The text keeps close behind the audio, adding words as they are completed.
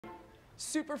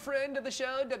Super friend of the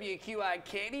show, WQIK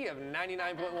Katie of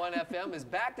 99.1 FM is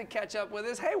back to catch up with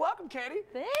us. Hey, welcome, Katie.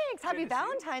 Thanks. Happy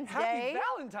Valentine's Day. Happy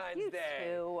Valentine's Day.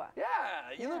 Too. Yeah,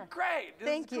 you look great.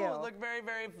 Thank you. You look very,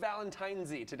 very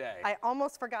Valentine's-y today. I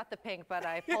almost forgot the pink, but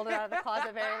I pulled it out of the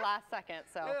closet very last second,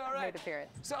 so I made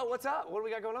appearance. So what's up? What do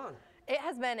we got going on? It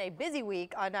has been a busy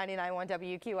week on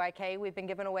 99.1 WQIK. We've been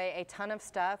giving away a ton of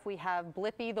stuff. We have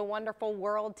Blippi the Wonderful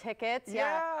World tickets.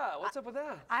 Yeah, what's up with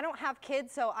that? I don't have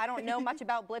kids, so I don't know much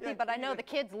about Blippi, but I know the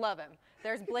kids love him.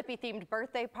 There's Blippi-themed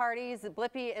birthday parties.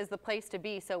 Blippi is the place to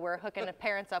be, so we're hooking the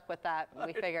parents up with that.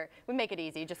 We figure we make it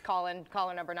easy. Just call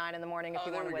number 9 in the morning if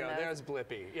you want to win those. There's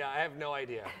Blippi. Yeah, I have no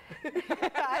idea.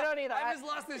 I don't either. I'm as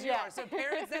lost as you are. So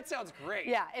parents, that sounds great.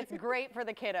 Yeah, it's great for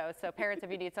the kiddos. So parents, if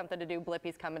you need something to do,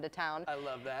 Blippi's coming to town. I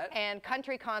love that. And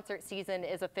country concert season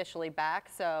is officially back.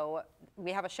 So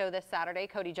we have a show this Saturday.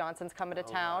 Cody Johnson's coming to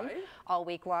town all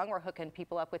week long. We're hooking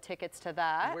people up with tickets to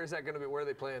that. Where's that going to be? Where are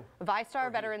they playing?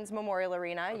 ViStar Veterans Memorial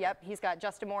Arena. Okay. Yep, he's got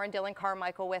Justin Moore and Dylan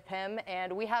Carmichael with him.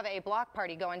 And we have a block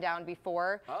party going down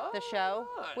before the show,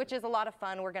 which is a lot of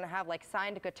fun. We're going to have like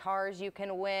signed guitars you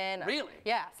can win. Really?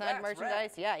 Yeah, signed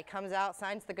merchandise. Yeah, he comes out,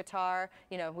 signs the guitar.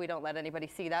 You know, we don't let anybody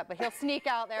see that, but he'll sneak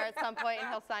out there at some point and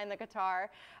he'll sign the guitar.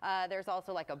 There's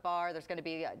also like a bar. There's going to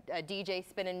be a DJ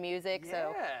spinning music.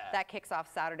 So that kicks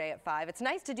off Saturday at 5. It's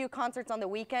nice to do concerts on the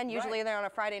weekend. Usually they're on a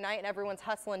Friday night and everyone's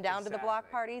hustling down to the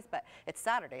block parties, but it's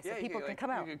Saturday, so people can come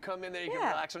out. You can come in there, you can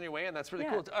relax on your way in. That's really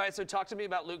cool. All right, so talk to me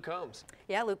about Luke Combs.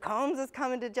 Yeah, Luke Combs is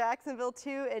coming to Jacksonville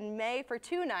too in May for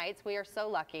 2 nights. We are so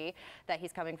lucky that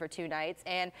he's coming for 2 nights.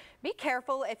 And be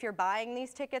careful if you're buying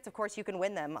these tickets. Of course, you can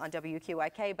win them on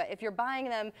WQIK, but if you're buying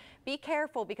them, be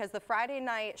careful because the Friday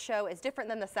night show is different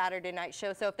than the Saturday night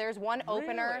show. So if there's one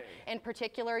opener in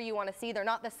particular you want to see, they're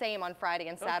not the same on Friday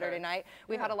and Saturday night.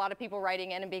 We've had a lot of people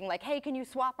writing in and being like, hey, can you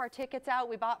swap our tickets out?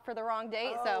 We bought for the wrong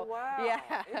date. Oh, wow.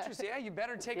 Yeah. Interesting. Yeah, you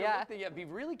better take a look there. Yeah, be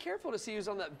really careful to see who's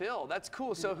on that bill. That's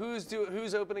cool. So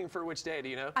who's opening for which day? Do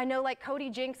you know? I know like Cody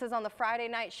Jinks is on the Friday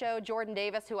night show. Jordan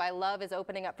Davis, who I love, is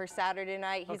opening up for Saturday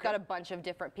night. He's got a bunch of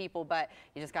different people, but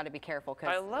you just got to be careful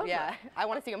because I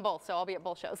want to see them both, so I'll be at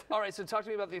both shows. All right, so talk to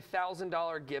me about the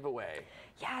 $1,000 giveaway.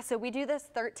 Yeah, so we do this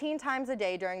 13 times a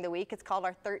day during the week. It's called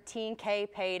our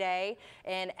 13K payday,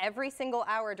 and every single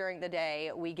hour during the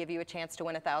day we give you a chance to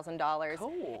win $1,000.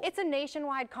 Cool. It's a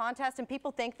nationwide contest, and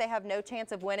people think they have no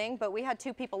chance of winning, but we had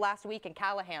 2 people last week in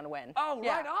Callahan win. Oh,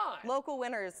 right on. Local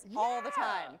winners all the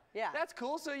time. Yeah, that's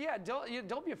cool. So yeah,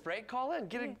 don't be afraid. Call in,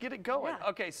 get it going. Yeah.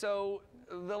 Okay, so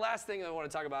the last thing I want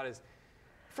to talk about is,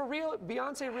 for real,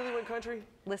 Beyonce really went country?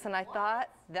 Listen, I thought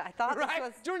this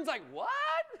was... Jordan's like, what?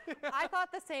 I thought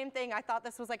the same thing. I thought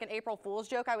this was like an April Fool's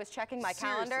joke. I was checking my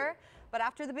calendar. But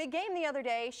after the big game the other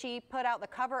day, she put out the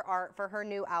cover art for her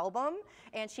new album,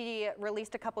 and she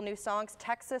released a couple new songs,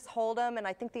 Texas Hold'em, and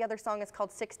I think the other song is called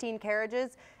 16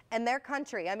 Carriages, and they're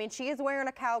country. I mean, she is wearing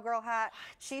a cowgirl hat.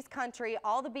 She's country.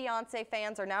 All the Beyonce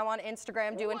fans are now on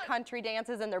Instagram doing country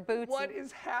dances in their boots. What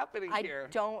is happening here?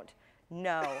 I don't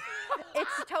know.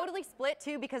 It's totally split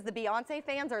too because the Beyonce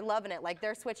fans are loving it. Like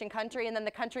they're switching country, and then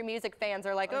the country music fans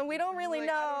are like, oh, we don't really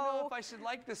know. I don't know if I should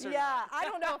like this or not. Yeah, I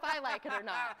don't know if I like it or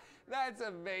not. That's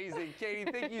amazing. Katie,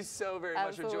 thank you so very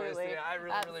much for joining us today. I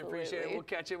really appreciate it. We'll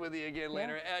catch up with you again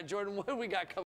later. Jordan, what do we got coming?